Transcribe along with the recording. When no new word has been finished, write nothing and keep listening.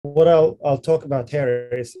what I'll talk about here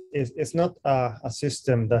is not a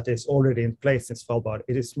system that is already in place in Svalbard.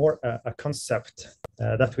 It is more a concept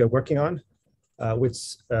that we are working on with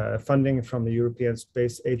funding from the European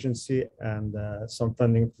Space Agency and some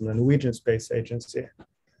funding from the Norwegian Space Agency.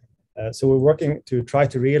 So we're working to try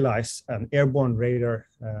to realize an airborne radar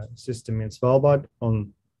system in Svalbard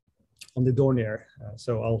on the Dornier.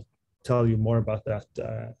 So I'll tell you more about that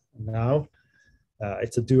now.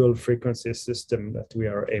 It's a dual frequency system that we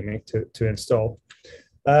are aiming to install.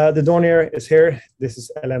 The Dornier is here. This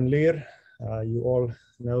is LN-LYR. You all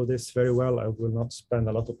know this very well. I will not spend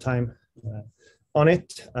a lot of time on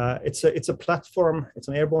it. It's a platform. It's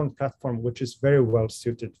an airborne platform which is very well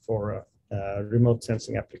suited for remote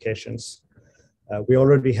sensing applications. We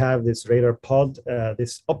already have this radar pod,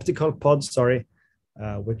 this optical pod, sorry,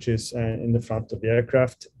 which is in the front of the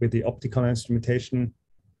aircraft with the optical instrumentation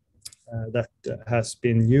that has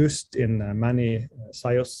been used in many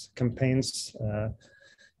SIOS campaigns.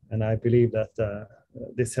 And I believe that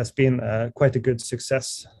this has been quite a good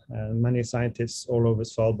success. Many scientists all over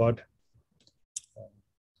Svalbard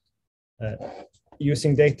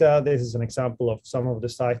using data. This is an example of some of the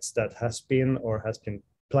sites that has been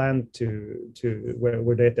planned to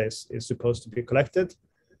where data is supposed to be collected.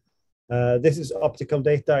 This is optical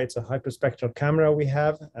data. It's a hyperspectral camera we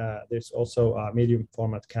have. There's also a medium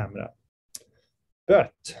format camera.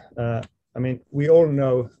 But I mean, we all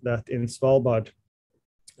know that in Svalbard,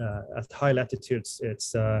 at high latitudes,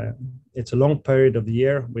 it's a long period of the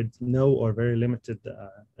year with no or very limited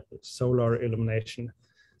solar illumination.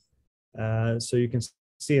 So you can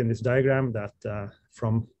see in this diagram that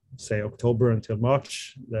from say October until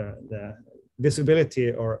March, the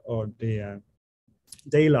visibility or the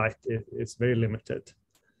daylight is very limited.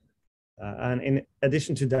 And in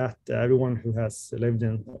addition to that, everyone who has lived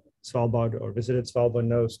in Svalbard or visited Svalbard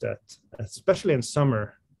knows that, especially in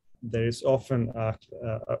summer, there is often a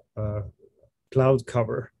cloud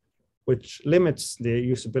cover, which limits the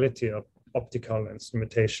usability of optical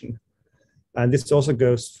instrumentation. And this also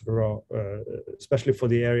goes for, especially for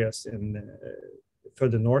the areas in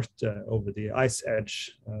further north over the ice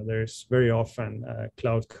edge. There's very often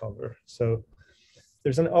cloud cover. So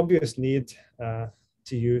there's an obvious need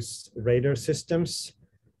to use radar systems.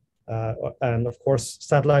 And of course,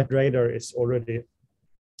 satellite radar is already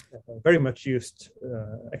very much used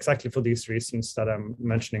exactly for these reasons that I'm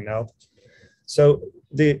mentioning now. So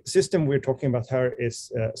the system we're talking about here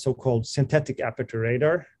is so-called synthetic aperture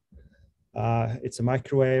radar. It's a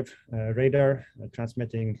microwave radar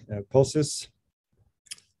transmitting pulses.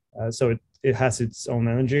 So it has its own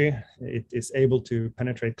energy. It is able to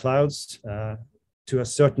penetrate clouds to a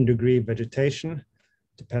certain degree vegetation,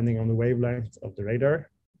 depending on the wavelength of the radar.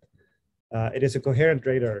 It is a coherent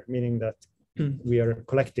radar, meaning that we are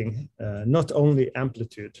collecting not only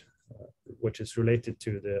amplitude, which is related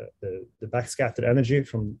to the backscattered energy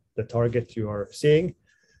from the target you are seeing,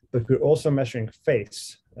 but we're also measuring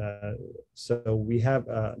phase. So we have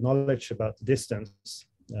knowledge about the distance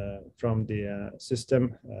from the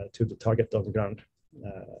system to the target on the ground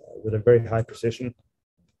with a very high precision,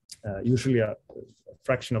 usually a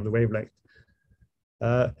fraction of the wavelength.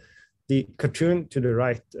 The cartoon to the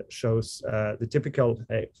right shows the typical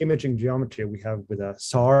imaging geometry we have with a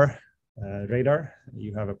SAR radar.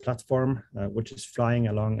 You have a platform which is flying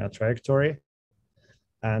along a trajectory.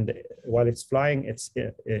 And while it's flying, it's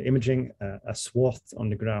imaging a swath on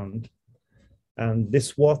the ground. And this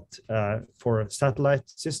swath for satellite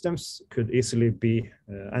systems could easily be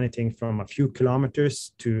anything from a few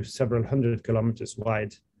kilometers to several hundred kilometers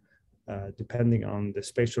wide, depending on the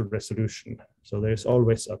spatial resolution. So there's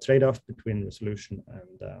always a trade-off between resolution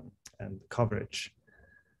and coverage.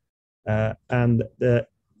 And the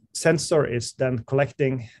sensor is then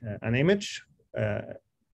collecting an image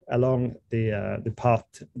along the path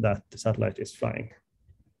that the satellite is flying.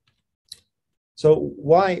 So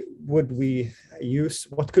why would we use,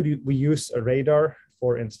 what could we use a radar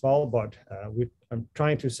for in Svalbard? I'm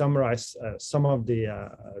trying to summarize some of the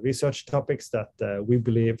research topics that we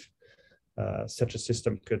believe such a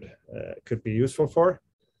system could be useful for.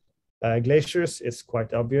 Glaciers is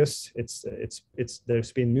quite obvious.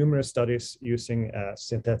 There's been numerous studies using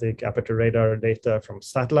synthetic aperture radar data from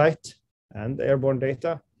satellite and airborne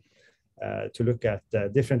data to look at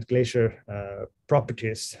different glacier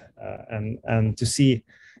properties and to see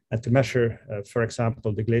and to measure, for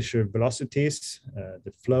example, the glacier velocities,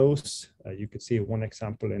 the flows. You could see one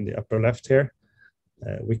example in the upper left here.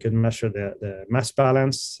 We could measure the mass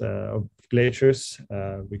balance of glaciers.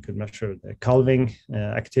 We could measure the calving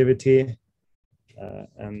activity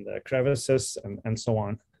and crevices and so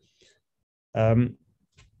on.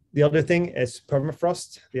 The other thing is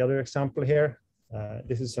permafrost, the other example here.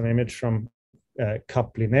 This is an image from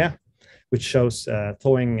Cap Linné, which shows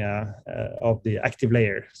thawing of the active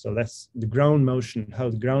layer. So that's the ground motion, how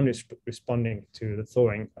the ground is responding to the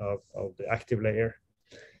thawing of the active layer.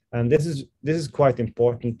 And this is quite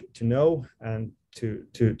important to know and to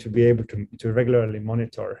be able to regularly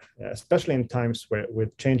monitor, especially in times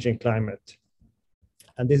with changing climate.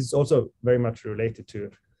 And this is also very much related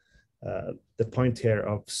to the point here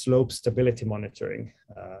of slope stability monitoring.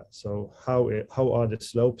 So how are the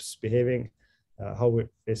slopes behaving? How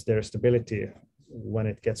is their stability when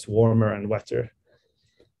it gets warmer and wetter?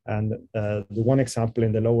 And the one example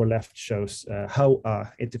in the lower left shows how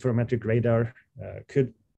interferometric radar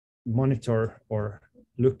could monitor or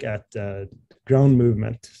look at ground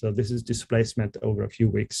movement. So this is displacement over a few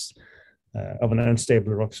weeks of an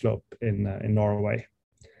unstable rock slope in Norway.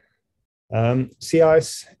 Sea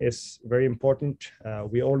ice is very important.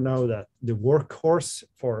 We all know that the workhorse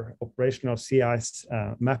for operational sea ice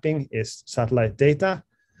mapping is satellite data,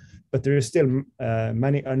 but there is still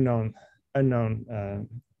many unknown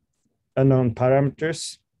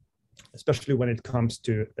parameters, especially when it comes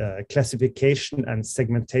to classification and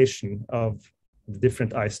segmentation of the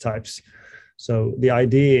different ice types. So the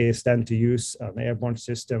idea is then to use an airborne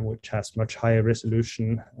system which has much higher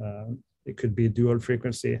resolution. It could be dual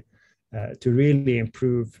frequency to really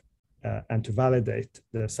improve and to validate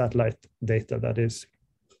the satellite data that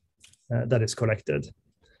is collected.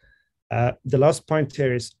 The last point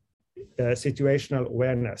here is situational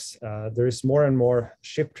awareness. There is more and more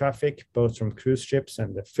ship traffic, both from cruise ships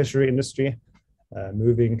and the fishery industry,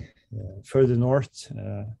 moving further north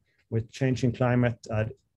with changing climate.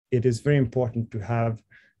 It is very important to have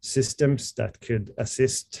systems that could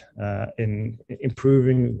assist in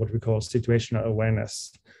improving what we call situational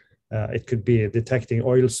awareness. It could be detecting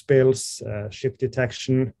oil spills, ship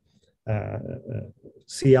detection,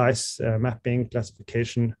 sea ice mapping,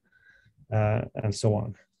 classification, and so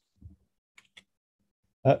on.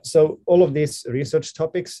 So all of these research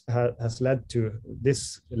topics has led to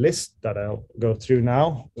this list that I'll go through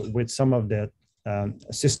now with some of the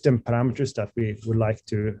system parameters that we would like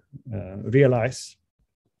to realize.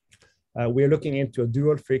 We're looking into a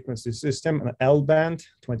dual frequency system, an L-band,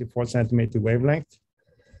 24 centimeter wavelength.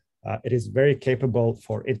 It is very capable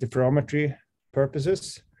for interferometry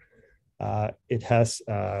purposes. It has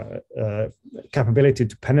capability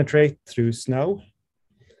to penetrate through snow.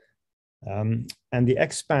 And the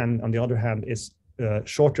X-band, on the other hand, is a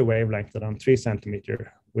shorter wavelength, around 3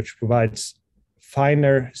 centimeter, which provides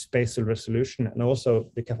finer spatial resolution and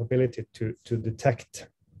also the capability to detect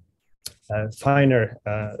finer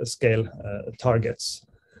scale targets.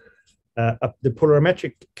 The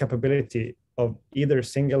polarimetric capability of either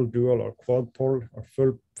single, dual, or quad pole, or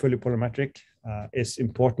fully polarimetric is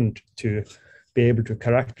important to be able to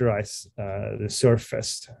characterize the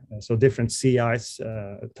surface. So different sea ice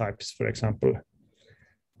types, for example.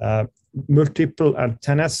 Multiple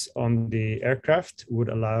antennas on the aircraft would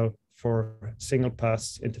allow for single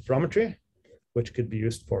pass interferometry, which could be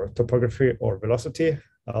used for topography or velocity.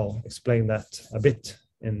 I'll explain that a bit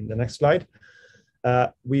in the next slide.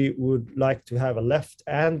 We would like to have a left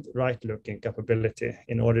and right looking capability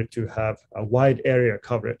in order to have a wide area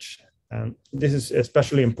coverage. And this is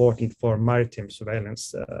especially important for maritime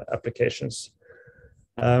surveillance applications.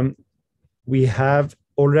 We have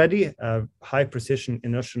already a high precision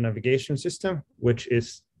inertial navigation system, which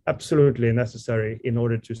is absolutely necessary in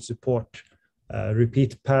order to support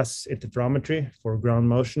repeat pass interferometry for ground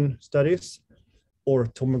motion studies or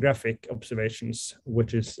tomographic observations,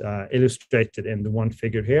 which is illustrated in the one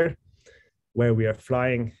figure here, where we are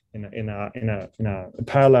flying in a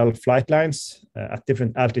parallel flight lines at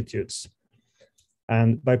different altitudes.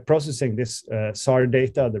 And by processing this SAR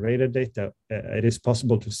data, the radar data, it is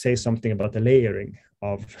possible to say something about the layering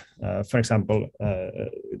of, for example,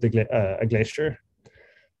 a glacier.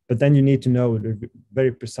 But then you need to know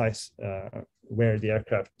very precise where the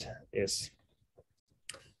aircraft is.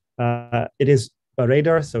 It is a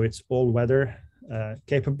radar, so it's all weather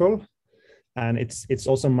capable. And it's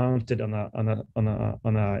also mounted on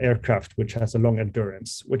a aircraft which has a long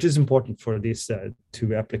endurance, which is important for these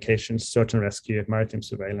two applications: search and rescue, maritime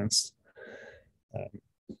surveillance.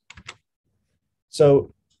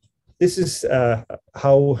 So this is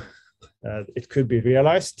how it could be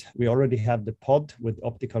realized. We already have the pod with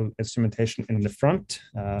optical instrumentation in the front.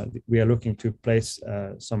 We are looking to place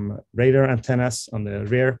some radar antennas on the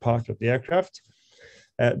rear part of the aircraft.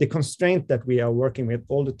 The constraint that we are working with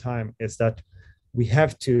all the time is that we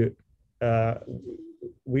have to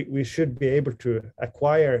we should be able to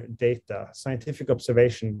acquire data, scientific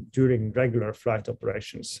observation during regular flight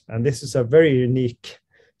operations. And this is a very unique,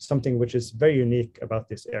 something which is very unique about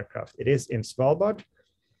this aircraft. It is in Svalbard,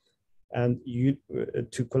 and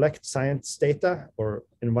to collect science data or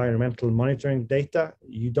environmental monitoring data,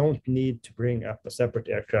 you don't need to bring up a separate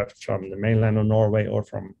aircraft from the mainland of Norway or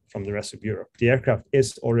from the rest of Europe. The aircraft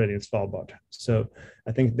is already in Svalbard. So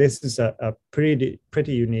I think this is a pretty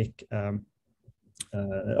unique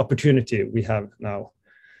opportunity we have now.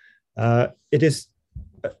 It is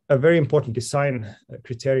a very important design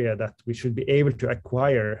criteria that we should be able to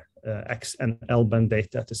acquire X and L band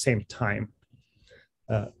data at the same time,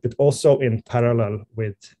 but also in parallel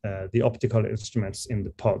with the optical instruments in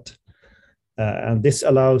the pod. And this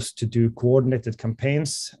allows to do coordinated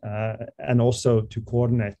campaigns and also to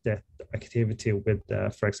coordinate that activity with,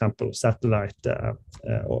 for example, satellite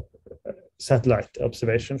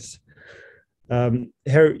observations.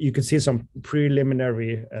 Here you can see some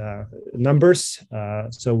preliminary numbers.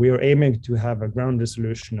 So we are aiming to have a ground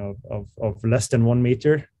resolution of less than 1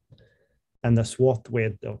 meter and a swath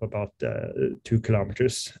width of about 2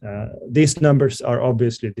 kilometers. These numbers are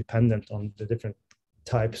obviously dependent on the different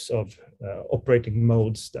types of operating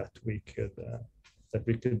modes that we could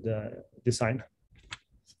design.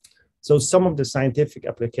 So some of the scientific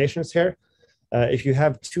applications here, if you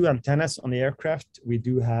have 2 antennas on the aircraft, we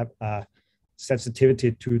do have a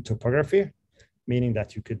sensitivity to topography, meaning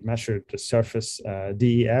that you could measure the surface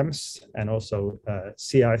DEMs and also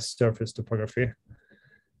sea ice surface topography.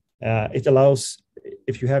 It allows,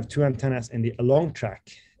 if you have 2 antennas in the along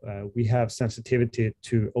track, we have sensitivity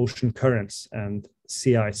to ocean currents and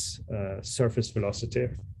sea ice surface velocity.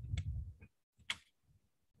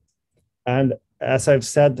 And as I've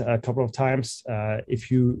said a couple of times,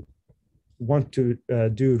 if you want to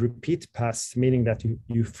do repeat pass, meaning that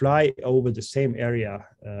you fly over the same area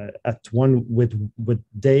at one with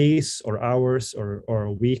days or hours or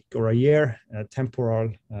a week or a year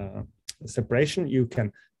temporal separation, you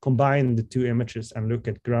can combine the 2 images and look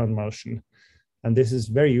at ground motion. And this is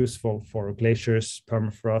very useful for glaciers,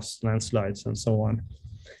 permafrost, landslides, and so on.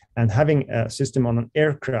 And having a system on an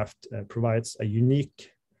aircraft provides a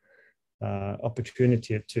unique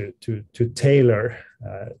opportunity to tailor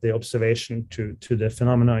the observation to the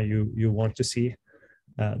phenomena you want to see.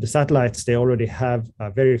 The satellites, they already have a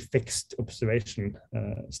very fixed observation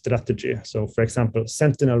strategy. So for example,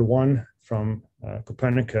 Sentinel-1 from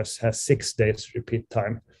Copernicus has 6 days repeat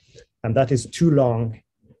time, and that is too long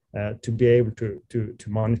to be able to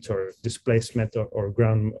monitor displacement or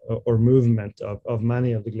ground or movement of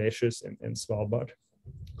many of the glaciers in Svalbard.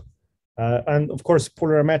 And of course,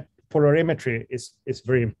 polarimetry is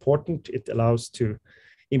very important. It allows to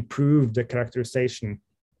improve the characterization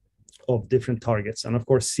of different targets. And of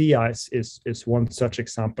course, sea ice is one such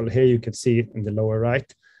example. Here you can see in the lower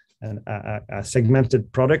right and a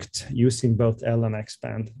segmented product using both L and X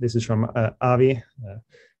band. This is from AVI,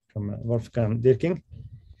 from Wolfgang Dirking.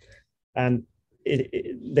 And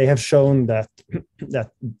they have shown that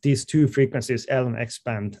these 2 frequencies, L and X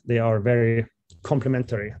band, they are very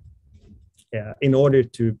complementary in order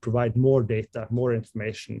to provide more data, more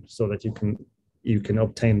information, so that you can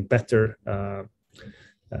obtain better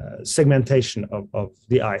segmentation of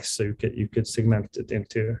the ice. So you could segment it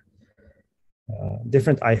into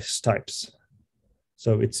different ice types.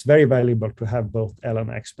 So it's very valuable to have both L and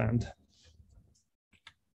X band.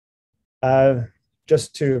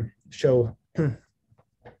 Just to show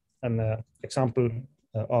an example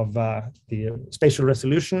of the spatial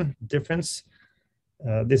resolution difference.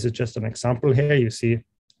 This is just an example here. You see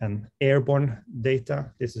an airborne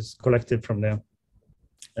data. This is collected from the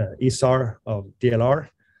ESAR of DLR.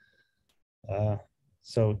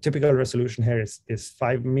 So typical resolution here is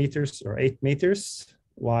 5 meters or 8 meters,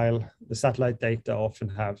 while the satellite data often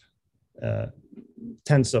have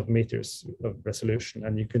tens of meters of resolution.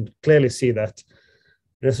 And you can clearly see that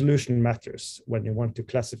resolution matters when you want to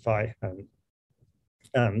classify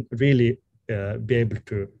and really be able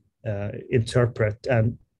to interpret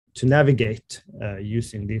and to navigate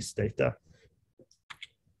using these data.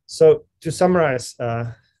 So to summarize,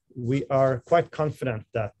 we are quite confident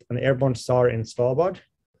that an airborne SAR in Svalbard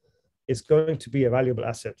is going to be a valuable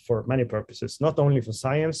asset for many purposes, not only for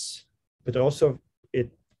science, but also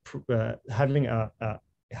having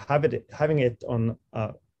it on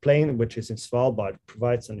a plane which is in Svalbard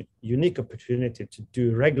provides a unique opportunity to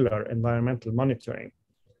do regular environmental monitoring.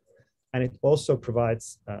 And it also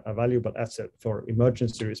provides a valuable asset for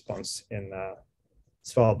emergency response in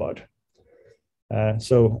Svalbard.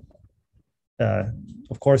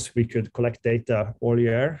 Of course, we could collect data all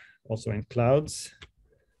year, also in clouds.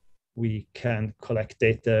 we can collect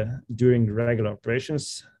data during regular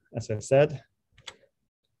operations, as I said.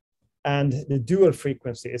 And the dual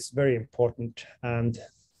frequency is very important, and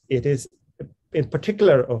it is in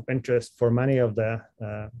particular of interest for many of the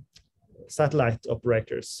satellite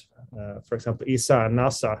operators, for example, ESA and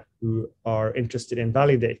NASA, who are interested in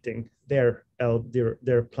validating their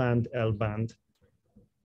planned L-band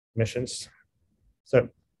missions. So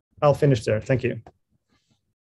I'll finish there. Thank you.